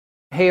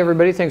Hey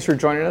everybody, thanks for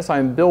joining us.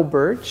 I'm Bill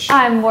Birch.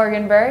 I'm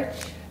Morgan Birch.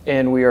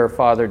 And we are a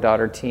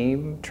father-daughter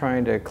team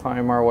trying to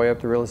climb our way up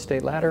the real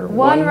estate ladder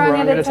one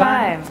rung at a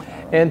time.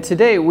 And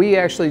today we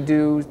actually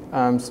do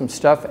some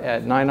stuff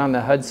at 9 on the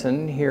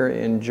Hudson here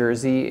in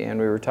Jersey, and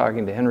we were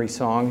talking to Henry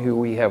Song, who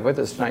we have with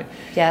us tonight.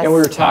 Yes. And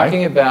we were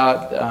talking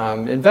about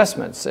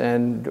investments,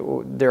 and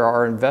there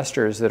are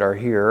investors that are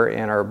here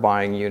and are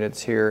buying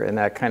units here, and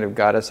that kind of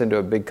got us into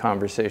a big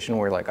conversation.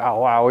 We're like, oh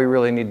wow, we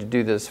really need to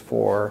do this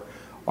for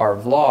our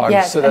vlog.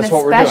 Yes, so that's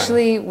what we're doing.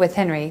 Especially with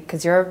Henry,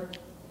 because your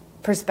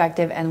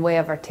perspective and way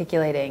of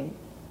articulating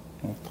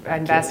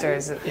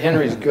investors.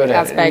 Henry's good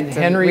at it.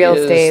 Henry real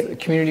is estate. the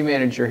community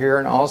manager here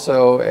and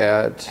also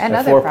at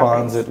Four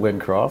Ponds at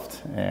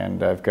Lincroft,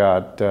 and I've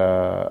got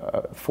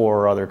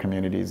 4 other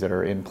communities that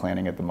are in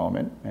planning at the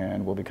moment,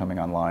 and will be coming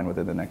online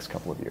within the next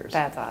couple of years.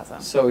 That's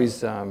awesome.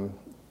 So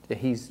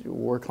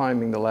we're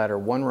climbing the ladder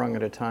one rung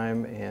at a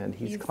time, and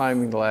he's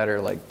climbing the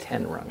ladder like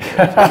 10 rungs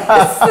at a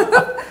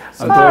time.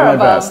 I'm doing my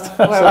best.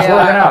 So it's working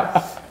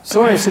out.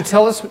 So anyway, so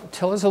tell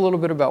us a little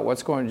bit about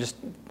what's going, just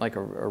like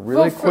a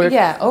really quick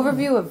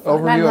overview of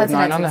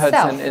 9 on the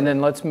itself. Hudson, and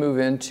then let's move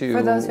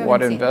into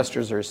what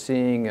investors are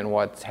seeing and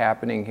what's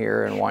happening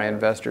here and why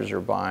investors are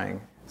buying.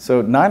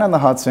 So 9 on the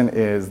Hudson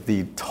is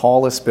the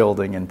tallest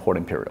building in Port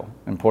Imperial.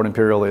 And Port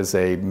Imperial is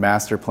a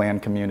master plan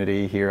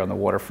community here on the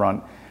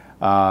waterfront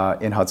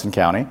in Hudson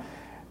County.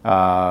 9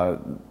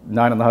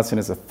 on the Hudson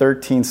is a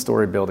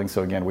 13-story building,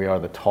 so again, we are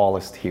the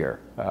tallest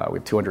here. We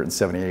have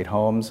 278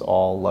 homes,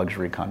 all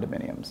luxury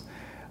condominiums.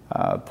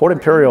 Port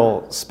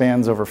Imperial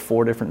spans over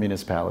 4 different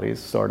municipalities,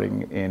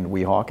 starting in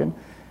Weehawken,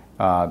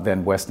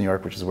 then West New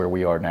York, which is where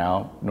we are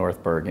now,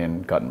 North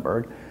Bergen,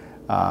 Guttenberg.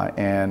 A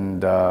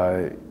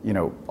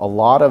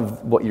lot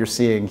of what you're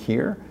seeing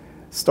here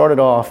started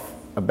off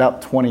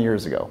about 20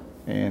 years ago,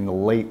 in the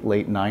late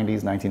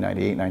 90s,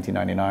 1998,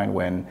 1999,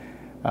 when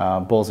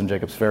Bulls and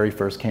Jacobs Ferry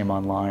first came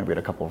online. We had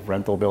a couple of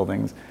rental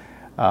buildings.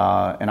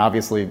 And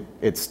obviously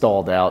it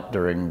stalled out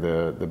during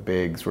the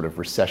big sort of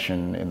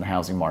recession in the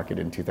housing market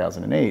in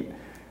 2008.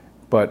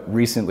 But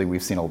recently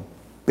we've seen a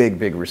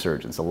big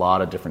resurgence. A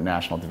lot of different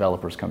national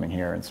developers coming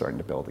here and starting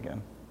to build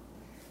again.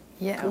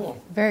 Yeah, cool.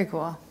 Very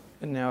cool.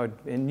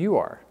 And you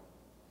are.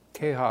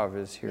 KHAV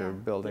is here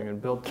building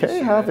and built this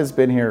KHAV has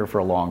been here for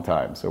a long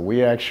time. So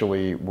we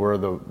actually were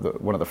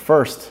one of the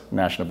first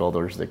national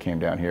builders that came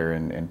down here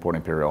in Port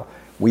Imperial.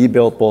 We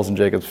built Bulls and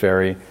Jacobs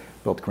Ferry,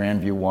 built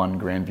Grandview 1,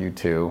 Grandview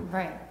 2.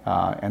 Right.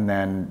 And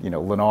then,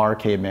 Lennar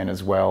came in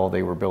as well.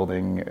 They were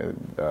building,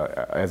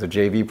 as a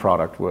JV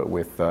product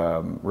with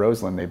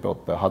Roseland, they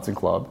built the Hudson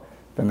Club.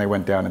 Then they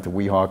went down into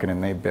Weehawken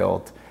and they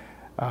built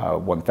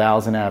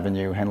 1000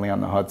 Avenue, Henley on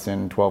the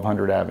Hudson,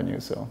 1200 Avenue.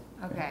 So.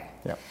 Okay.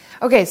 Yeah.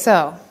 Okay,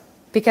 so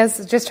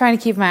because just trying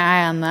to keep my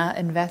eye on the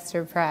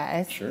investor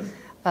price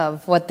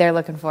of what they're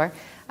looking for,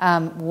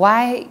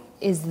 why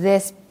is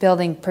this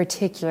building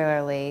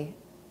particularly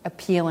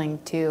appealing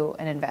to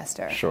an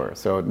investor? Sure.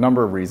 So a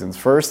number of reasons.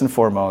 First and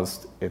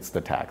foremost, it's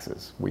the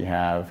taxes. We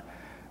have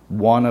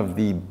one of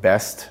the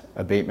best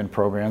abatement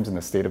programs in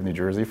the state of New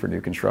Jersey for new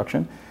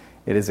construction.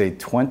 It is a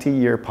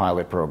 20-year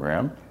pilot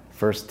program,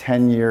 first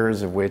 10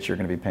 years of which you're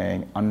going to be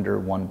paying under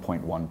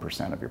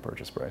 1.1% of your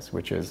purchase price,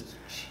 which is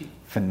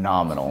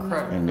phenomenal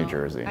in New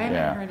Jersey. I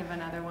haven't heard of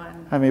another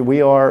one. I mean,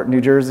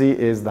 New Jersey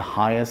is the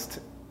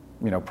highest,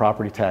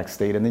 property tax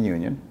state in the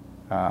union.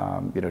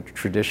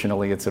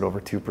 Traditionally it's at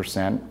over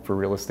 2% for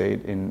real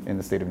estate in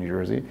the state of New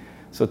Jersey.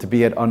 So to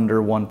be at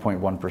under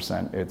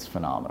 1.1%, it's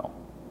phenomenal.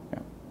 Yeah.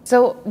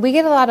 So we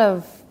get a lot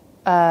of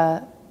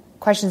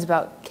questions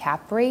about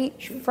cap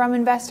rate from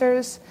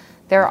investors.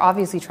 They're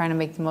obviously trying to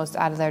make the most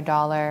out of their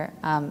dollar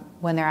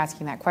when they're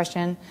asking that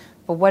question.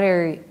 But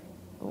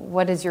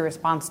what is your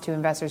response to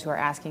investors who are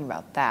asking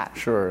about that?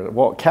 Sure.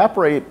 Well, cap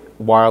rate,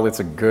 while it's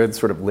a good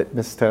sort of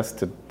litmus test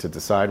to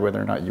decide whether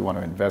or not you want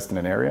to invest in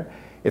an area,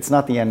 it's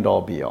not the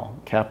end-all be-all.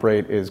 Cap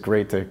rate is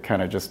great to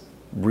kind of just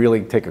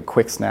really take a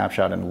quick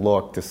snapshot and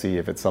look to see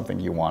if it's something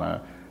you want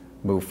to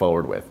move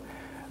forward with.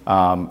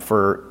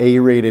 For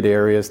A-rated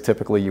areas,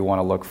 typically you want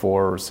to look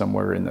for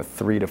somewhere in the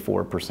 3 to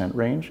 4%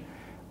 range.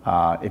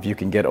 If you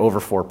can get over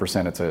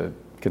 4%, it's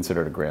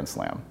considered a grand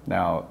slam.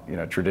 Now,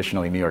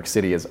 traditionally New York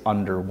City is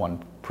under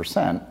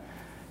 1%,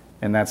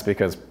 and that's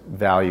because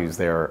values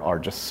there are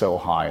just so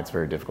high, it's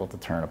very difficult to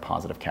turn a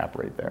positive cap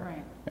rate there.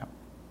 Right. Yeah.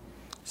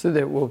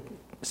 So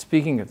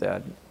speaking of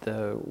that,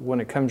 when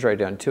it comes right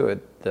down to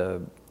it,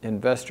 the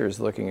investor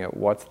is looking at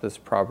what's this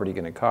property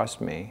going to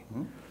cost me,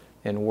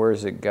 and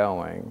where's it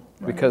going?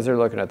 Because they're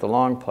looking at the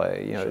long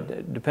play.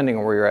 Depending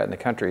on where you're at in the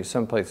country,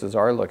 some places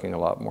are looking a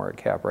lot more at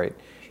cap rate.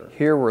 Sure.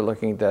 Here we're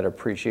looking at that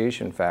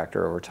appreciation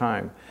factor over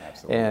time.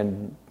 Absolutely.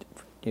 And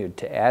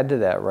to add to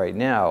that right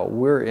now,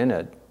 we're in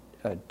a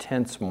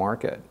tense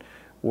market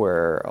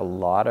where a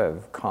lot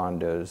of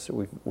condos,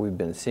 we've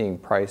been seeing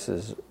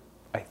prices,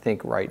 I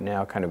think right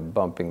now, kind of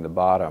bumping the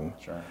bottom.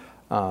 Sure.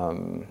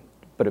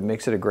 But it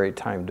makes it a great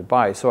time to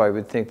buy. So I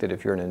would think that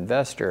if you're an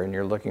investor and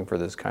you're looking for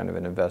this kind of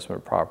an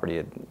investment property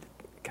at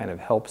kind of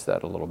helps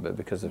that a little bit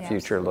because the Yeah,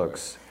 future absolutely.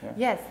 looks.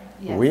 Yes.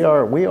 Yes.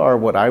 We are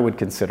what I would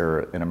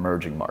consider an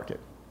emerging market.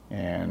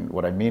 And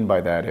what I mean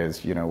by that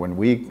is, you know, when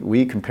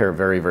we compare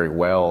very, very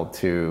well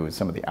to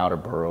some of the outer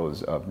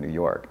boroughs of New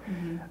York,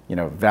 you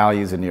know,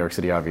 values in New York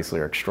City obviously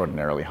are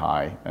extraordinarily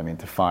high. I mean,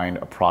 to find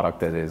a product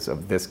that is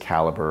of this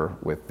caliber,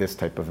 with this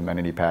type of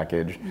amenity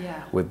package,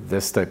 with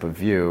this type of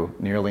view,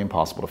 nearly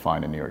impossible to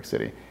find in New York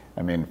City.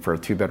 I mean, for a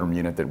 2-bedroom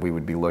unit that we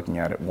would be looking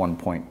at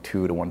 1.2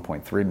 to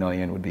 1.3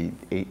 million would be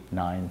 8,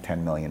 9,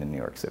 10 million in New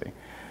York City.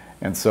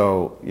 And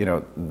so, you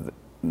know,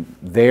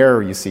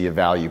 there you see a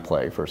value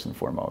play first and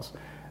foremost.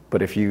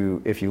 But if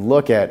you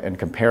look at and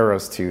compare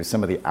us to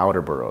some of the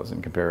outer boroughs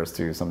and compare us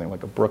to something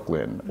like a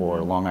Brooklyn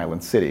or Long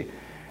Island City,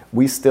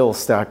 we still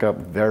stack up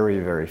very,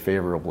 very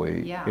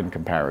favorably in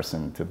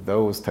comparison to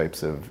those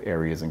types of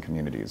areas and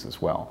communities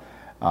as well.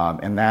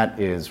 And that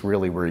is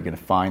really where you're going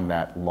to find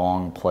that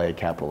long play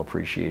capital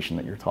appreciation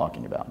that you're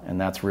talking about. And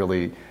that's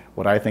really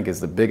what I think is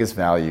the biggest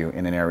value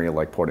in an area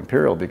like Port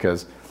Imperial,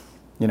 because,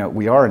 you know,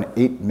 we are an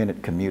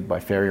 8-minute commute by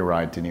ferry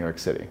ride to New York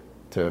City,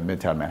 to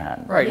Midtown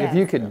Manhattan. Right. Yeah. If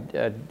you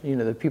could, you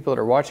know, the people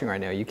that are watching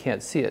right now, you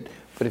can't see it,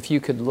 but if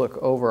you could look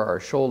over our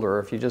shoulder,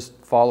 if you just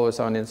follow us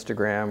on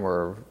Instagram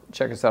or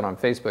check us out on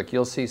Facebook,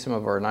 you'll see some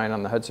of our 9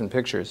 on the Hudson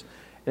pictures,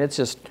 and it's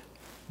just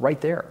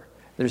right there.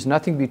 There's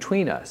nothing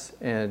between us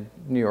and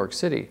New York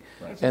City,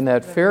 and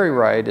that ferry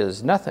ride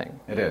is nothing.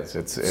 It is.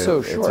 It's so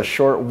It's short. a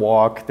short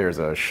walk. There's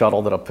a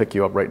shuttle that'll pick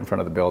you up right in front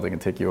of the building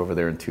and take you over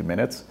there in 2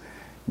 minutes.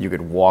 You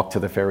could walk to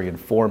the ferry in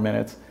 4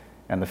 minutes.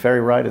 And the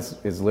ferry ride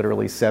is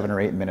literally 7 or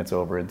 8 minutes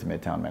over into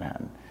Midtown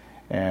Manhattan.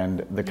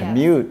 And the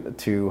commute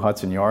to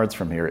Hudson Yards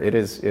from here, it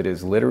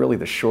is literally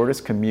the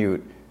shortest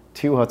commute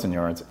to Hudson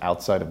Yards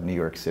outside of New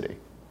York City.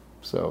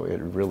 So it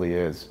really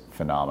is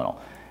phenomenal.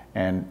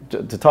 And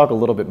to talk a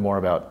little bit more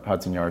about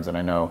Hudson Yards, and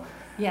I know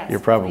you're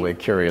probably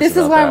curious This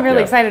about is what that. I'm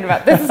really excited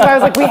about. This is why I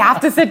was like, we have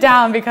to sit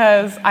down,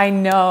 because I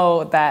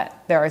know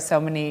that there are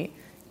so many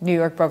New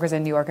York brokers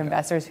and New York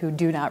investors who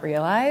do not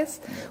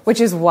realize,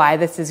 which is why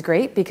this is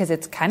great, because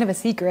it's kind of a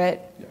secret,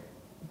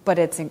 but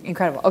it's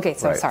incredible. Okay,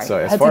 so sorry. So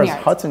as far as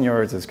Hudson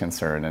Yards is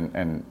concerned,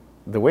 and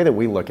the way that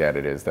we look at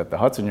it is that the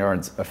Hudson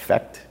Yards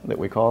effect, that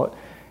we call it,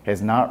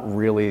 has not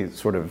really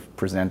sort of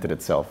presented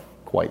itself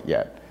quite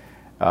yet.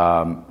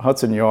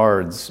 Hudson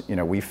Yards, you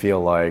know, we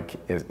feel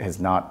like has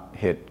not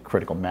hit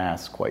critical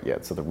mass quite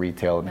yet. So the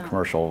retail and the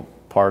commercial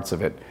parts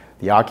of it,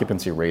 the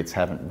occupancy rates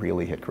haven't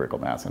really hit critical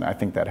mass, and I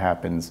think that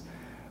happens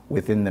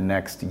within the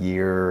next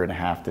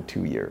 1.5 to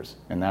 2 years,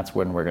 and that's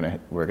when we're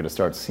gonna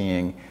start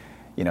seeing,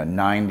 you know,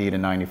 90 to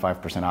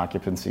 95%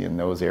 occupancy in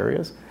those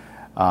areas.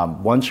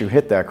 Once you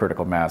hit that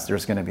critical mass,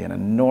 there's going to be an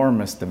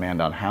enormous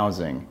demand on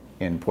housing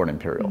in Port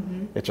Imperial.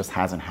 It just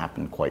hasn't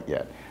happened quite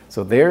yet.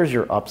 So there's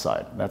your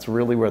upside. That's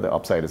really where the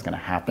upside is going to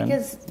happen.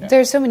 Because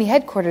there's so many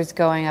headquarters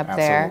going up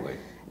there,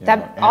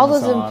 that all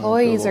those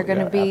employees are going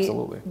to be,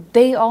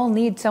 they all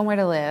need somewhere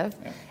to live.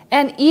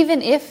 And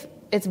even if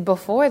it's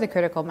before the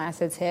critical mass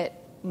has hit,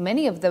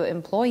 many of the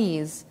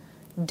employees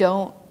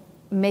don't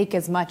make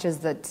as much as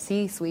the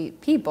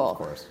C-suite people. Of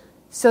course.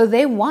 So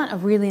they want a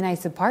really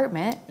nice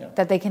apartment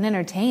that they can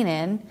entertain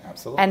in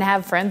and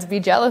have friends be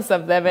jealous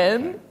of them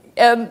in.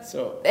 And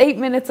 8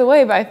 minutes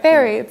away by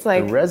ferry, it's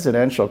like... The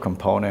residential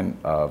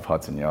component of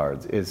Hudson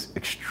Yards is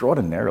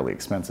extraordinarily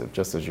expensive,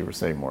 just as you were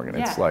saying, Morgan.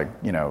 It's like,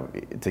 you know,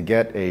 to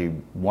get a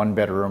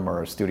 1-bedroom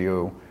or a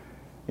studio,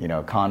 you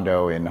know,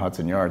 condo in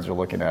Hudson Yards, you're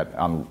looking at,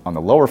 on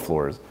the lower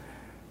floors,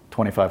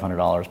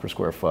 $2,500 per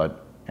square foot,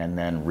 and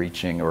then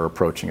reaching or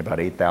approaching about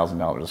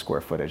 $8,000 a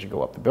square foot as you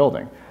go up the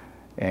building.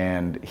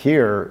 And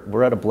here,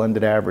 we're at a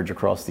blended average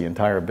across the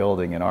entire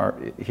building,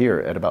 and here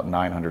at about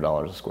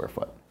 $900 a square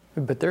foot.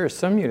 But there are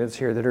some units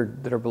here that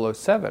are below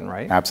 7,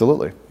 right?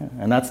 Absolutely,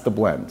 and that's the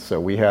blend. So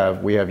we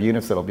have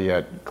units that'll be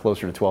at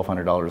closer to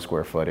 $1,200 a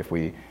square foot if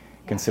we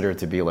consider it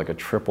to be like a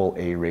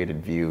AAA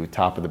rated view,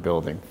 top of the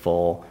building,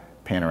 full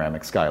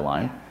panoramic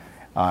skyline.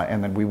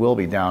 And then we will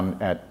be down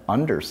at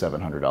under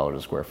 $700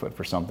 a square foot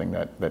for something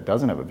that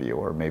doesn't have a view,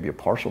 or maybe a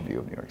partial view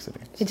of New York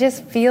City. It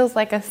just feels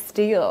like a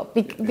steal,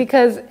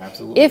 because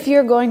if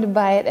you're going to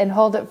buy it and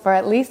hold it for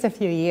at least a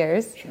few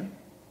years,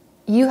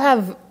 you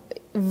have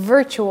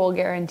virtual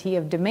guarantee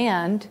of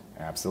demand.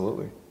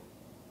 Absolutely.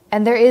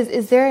 And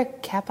is there a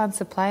cap on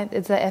supply?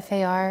 Is the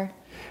FAR?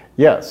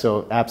 Yeah,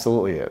 so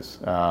absolutely is.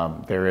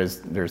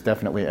 There's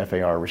definitely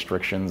FAR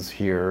restrictions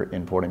here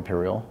in Port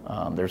Imperial.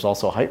 There's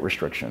also height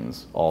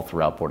restrictions all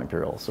throughout Port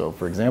Imperial. So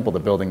for example, the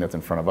building that's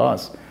in front of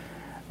us,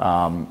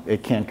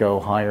 it can't go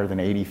higher than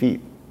 80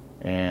 feet.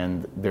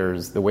 And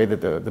there's the way that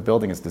the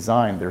building is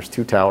designed, there's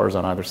 2 towers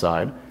on either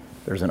side.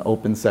 There's an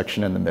open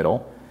section in the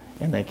middle,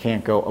 and they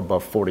can't go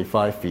above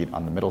 45 feet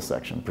on the middle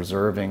section,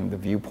 preserving the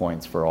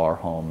viewpoints for our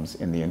homes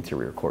in the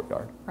interior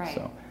courtyard. Right.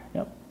 So,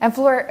 yep. And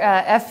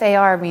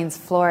FAR means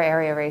floor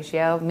area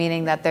ratio,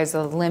 meaning that there's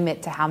a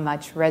limit to how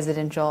much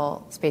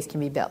residential space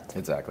can be built.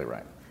 Exactly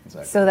right.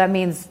 Exactly. So that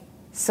means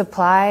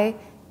supply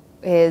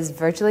is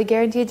virtually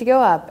guaranteed to go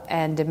up,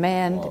 and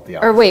demand,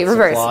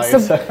 reverse.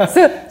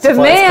 So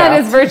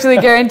demand is virtually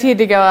guaranteed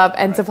to go up,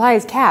 and supply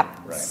is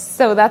capped.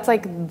 So that's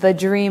like the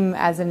dream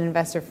as an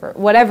investor for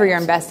whatever you're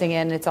investing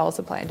in. It's all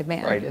supply and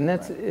demand. Right,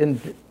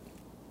 and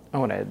I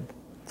want to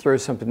throw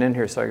something in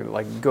here so I can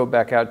like go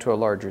back out to a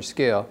larger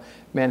scale.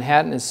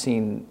 Manhattan has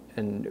seen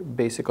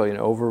basically an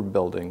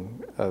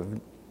overbuilding of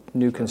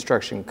new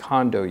construction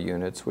condo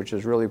units, which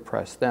has really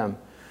pressed them.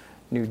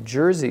 New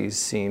Jersey's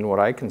seen what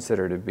I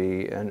consider to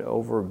be an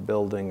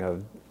overbuilding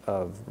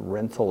of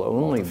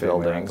rental-only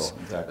buildings.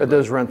 Exactly.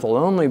 Those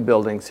rental-only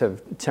buildings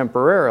have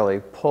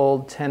temporarily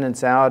pulled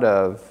tenants out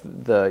of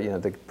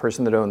the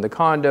person that owned the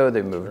condo.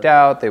 They moved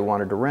out. They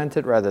wanted to rent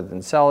it rather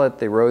than sell it.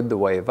 They rode the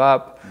wave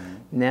up.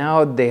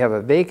 Now they have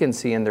a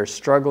vacancy and they're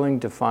struggling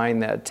to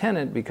find that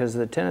tenant because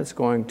the tenant's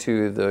going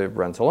to the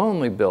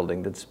rental-only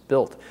building that's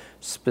built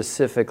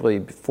specifically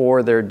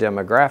for their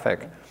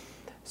demographic.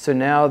 So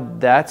now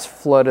that's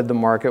flooded the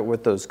market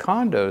with those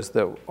condos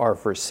that are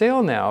for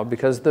sale now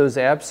because those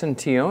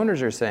absentee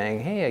owners are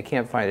saying, hey, I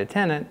can't find a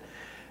tenant.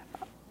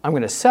 I'm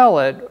going to sell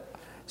it.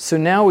 So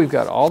now we've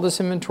got all this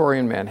inventory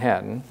in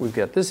Manhattan. We've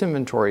got this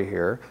inventory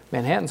here.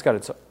 Manhattan's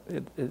got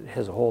it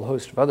has a whole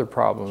host of other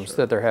problems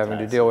that they're having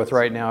to deal with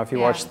right now. If you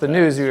watch the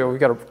news,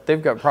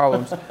 they've got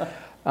problems.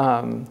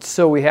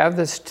 So we have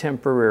this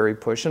temporary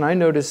push, and I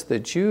noticed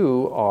that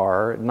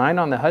Nine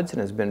on the Hudson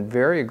has been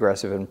very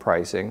aggressive in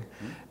pricing,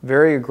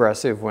 very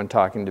aggressive when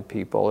talking to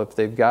people. If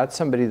they've got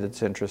somebody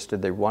that's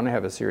interested, they want to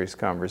have a serious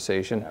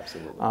conversation.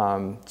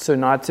 Absolutely. So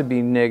not to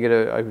be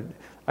negative,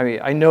 I mean,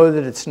 I know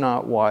that it's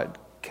not what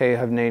Kay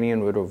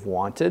Hovnanian would have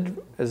wanted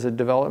as a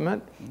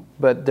development,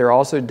 but they're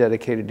also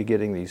dedicated to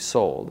getting these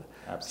sold.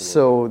 Absolutely.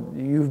 So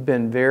you've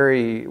been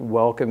very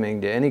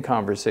welcoming to any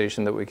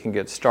conversation that we can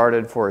get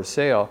started for a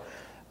sale.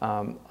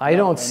 I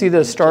don't see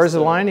the stars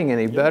aligning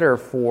any better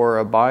for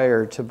a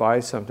buyer to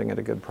buy something at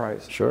a good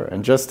price. Sure,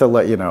 and just to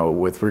let you know,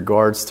 with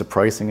regards to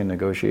pricing and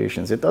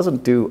negotiations, it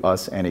doesn't do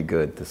us any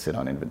good to sit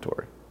on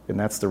inventory, and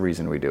that's the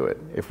reason we do it.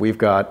 If we've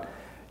got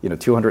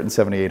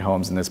 278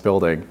 homes in this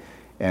building,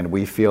 and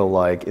we feel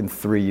like in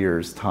 3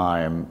 years'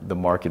 time the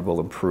market will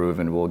improve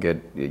and we'll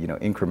get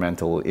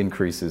incremental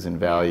increases in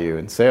value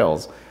and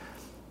sales,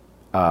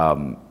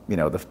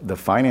 the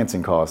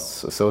financing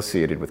costs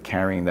associated with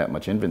carrying that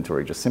much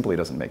inventory just simply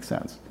doesn't make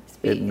sense.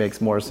 It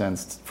makes more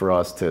sense for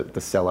us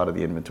to sell out of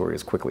the inventory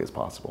as quickly as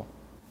possible.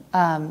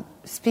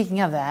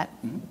 Speaking of that,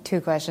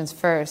 two questions.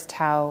 First,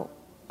 how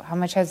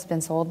much has been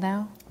sold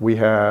now? We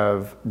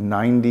have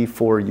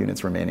 94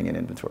 units remaining in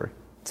inventory.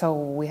 So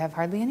we have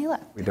hardly any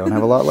left. We don't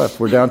have a lot left.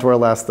 We're down to our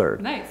last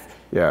third. Nice.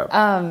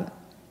 Yeah.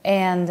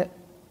 And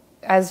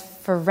as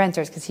for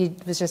renters, because he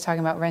was just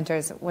talking about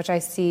renters, which I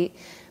see,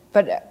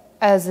 but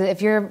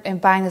if you're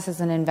buying this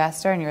as an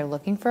investor and you're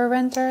looking for a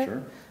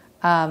renter,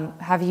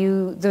 have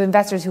the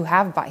investors who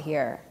have bought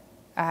here,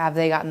 have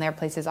they gotten their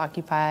places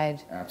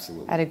occupied?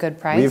 Absolutely. At a good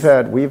price?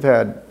 We've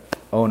had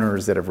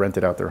owners that have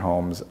rented out their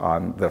homes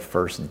on the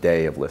first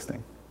day of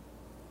listing,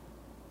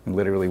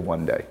 literally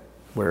one day,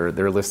 where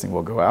their listing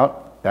will go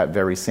out. That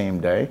very same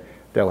day,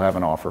 they'll have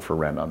an offer for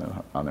rent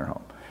on their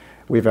home.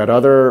 We've had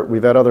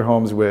other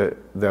homes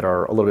that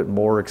are a little bit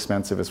more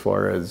expensive as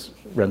far as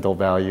rental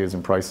values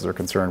and prices are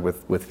concerned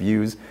with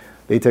views.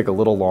 They take a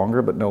little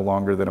longer, but no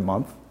longer than a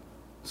month.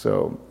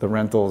 So the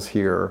rentals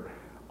here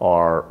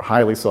are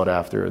highly sought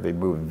after. They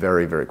move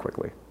very, very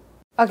quickly.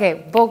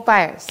 Okay, bulk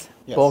buyers.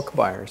 Yes. Bulk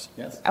buyers.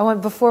 Yes.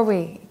 Before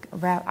we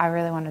wrap, I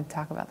really wanted to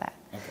talk about that.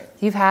 Okay.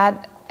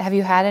 Have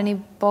you had any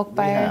bulk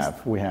buyers?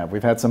 We have.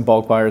 We've had some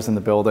bulk buyers in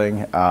the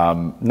building.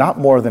 Not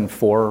more than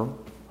 4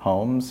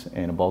 homes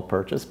in a bulk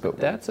purchase, but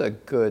That's a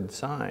good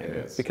sign. It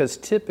is. Because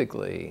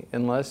typically,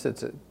 unless a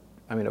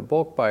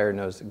bulk buyer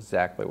knows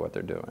exactly what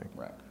they're doing.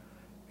 Right.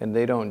 And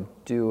they don't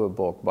do a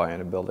bulk buy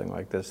in a building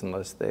like this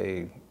unless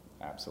they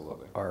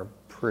Absolutely. are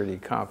pretty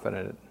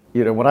confident.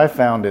 What I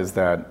found is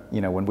that,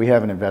 when we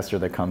have an investor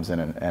that comes in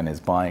and is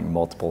buying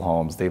multiple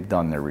homes, they've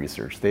done their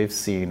research. They've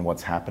seen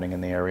what's happening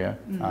in the area.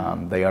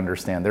 They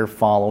understand. They're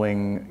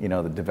following,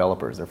 the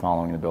developers. They're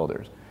following the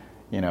builders.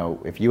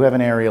 If you have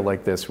an area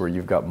like this where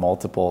you've got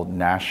multiple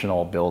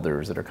national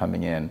builders that are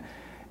coming in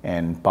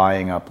and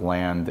buying up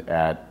land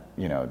at,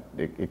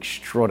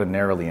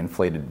 extraordinarily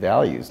inflated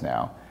values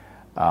now,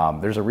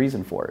 there's a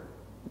reason for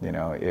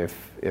it.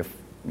 If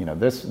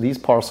these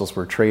parcels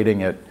were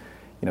trading at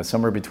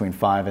somewhere between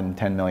 $5 and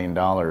 $10 million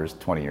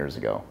 20 years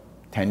ago,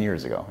 10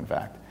 years ago, in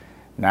fact.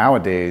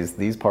 Nowadays,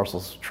 these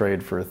parcels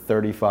trade for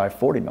 $35,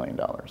 $40 million.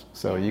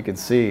 So you can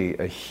see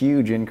a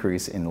huge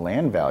increase in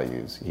land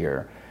values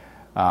here.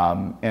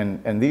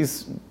 And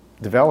these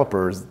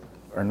developers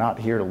are not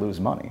here to lose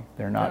money.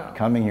 They're not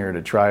coming here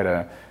to try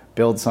to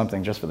build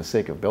something just for the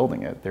sake of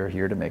building it. They're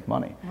here to make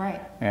money.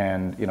 Right.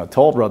 And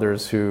Toll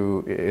Brothers,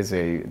 who is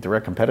a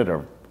direct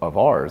competitor of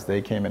ours,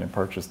 they came in and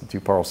purchased the 2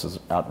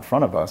 parcels out in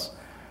front of us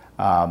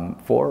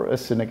for a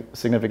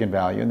significant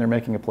value, and they're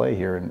making a play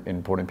here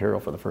in Port Imperial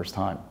for the first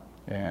time.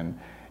 And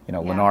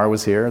Lennar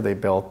was here. They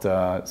built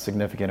a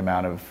significant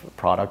amount of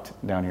product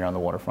down here on the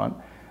waterfront,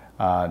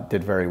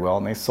 did very well,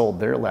 and they sold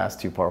their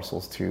last 2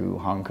 parcels to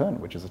Hong Kong,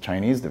 which is a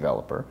Chinese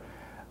developer,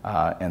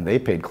 And they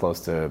paid close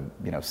to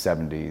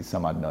 70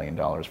 some odd $1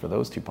 million for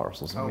those 2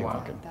 parcels. And Oh, we wow.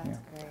 thinking, That's yeah,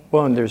 great.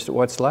 Well, and there's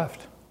what's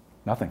left.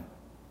 nothing.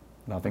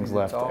 Nothing's It's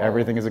left. all-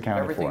 Everything is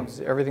accounted for.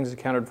 Everything's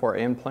accounted for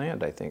and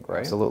planned, I think, right?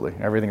 Absolutely.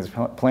 Everything is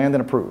planned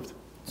and approved.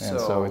 And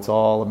so So it's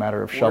all a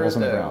matter of shovels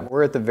in the ground.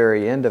 We're at the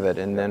very end of it,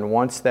 and then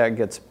once that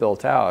gets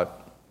built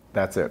out,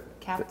 That's it.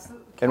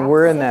 and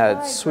we're in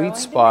that sweet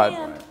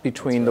spot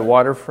between the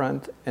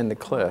waterfront and the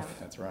cliff.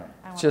 That's right.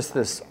 It's just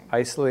this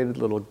isolated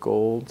little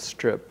gold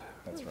strip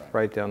That's right.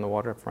 right down the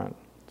waterfront.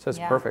 So it's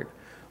Yeah. perfect.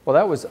 Well,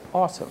 that was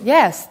awesome.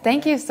 Yes,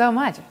 thank you so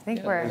much. I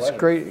think we're. It's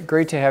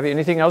great to have you.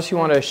 Anything else you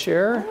want to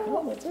share?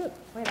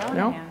 Wait, I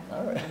No?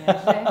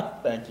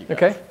 Thank you.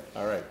 Okay.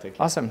 All right. Take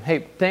care. Awesome. Hey,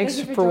 thanks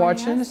you for for joining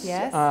watching us.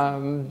 Yes.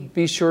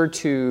 Be sure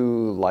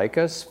to like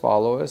us,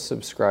 follow us,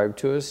 subscribe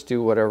to us,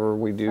 do whatever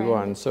we do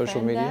on social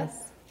friend media.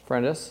 us.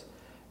 Friend us.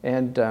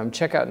 And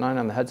check out 9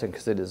 on the Hudson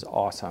because it is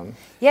awesome.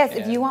 Yes,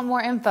 if you want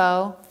more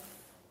info,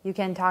 you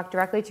can talk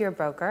directly to your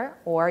broker,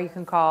 or you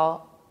can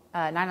call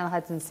 9 on the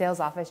Hudson sales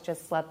office.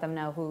 Just let them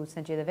know who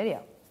sent you the video.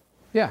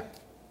 Yeah.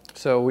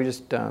 So we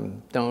just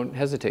don't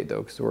hesitate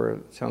though because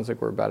it sounds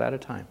like we're about out of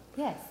time.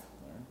 Yes.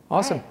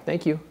 Awesome. All right.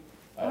 Thank you.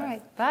 All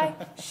right. Bye.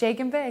 Shake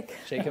and bake.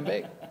 Shake and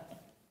bake.